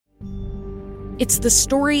It's the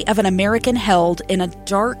story of an American held in a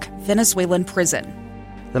dark Venezuelan prison.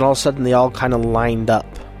 Then all of a sudden they all kind of lined up.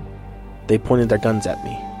 They pointed their guns at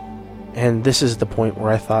me. And this is the point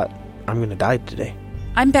where I thought, I'm going to die today.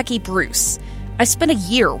 I'm Becky Bruce. I spent a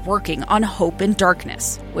year working on Hope in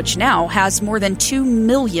Darkness, which now has more than 2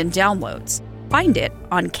 million downloads. Find it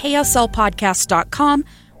on kslpodcast.com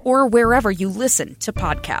or wherever you listen to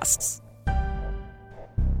podcasts.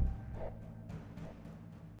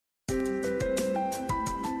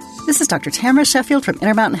 This is Dr. Tamara Sheffield from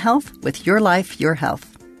Intermountain Health with Your Life, Your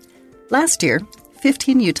Health. Last year,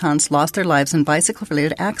 15 Utahns lost their lives in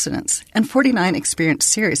bicycle-related accidents, and 49 experienced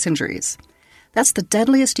serious injuries. That's the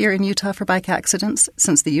deadliest year in Utah for bike accidents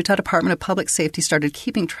since the Utah Department of Public Safety started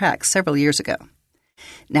keeping track several years ago.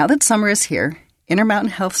 Now that summer is here,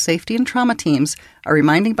 Intermountain Health safety and trauma teams are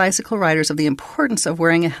reminding bicycle riders of the importance of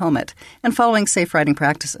wearing a helmet and following safe riding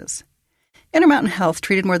practices. Intermountain Health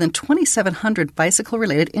treated more than 2,700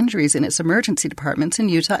 bicycle-related injuries in its emergency departments in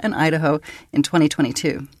Utah and Idaho in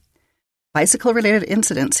 2022. Bicycle-related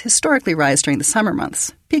incidents historically rise during the summer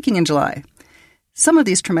months, peaking in July. Some of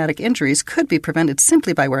these traumatic injuries could be prevented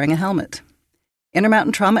simply by wearing a helmet.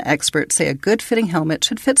 Intermountain trauma experts say a good-fitting helmet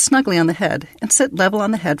should fit snugly on the head and sit level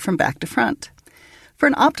on the head from back to front. For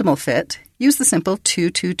an optimal fit, use the simple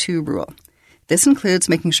 2-2-2 rule. This includes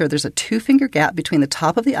making sure there's a 2-finger gap between the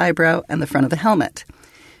top of the eyebrow and the front of the helmet.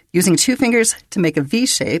 Using 2 fingers to make a V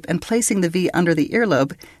shape and placing the V under the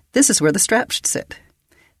earlobe, this is where the strap should sit.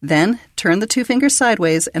 Then, turn the 2 fingers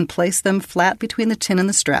sideways and place them flat between the chin and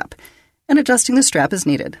the strap, and adjusting the strap as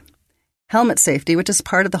needed. Helmet safety, which is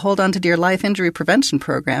part of the Hold On to Dear Life Injury Prevention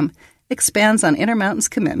Program, expands on Intermountain's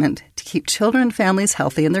commitment to keep children and families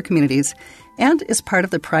healthy in their communities and is part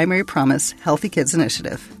of the Primary Promise Healthy Kids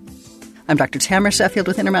Initiative. I'm Dr. Tamara Sheffield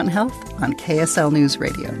with Intermountain Health on KSL News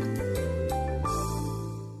Radio.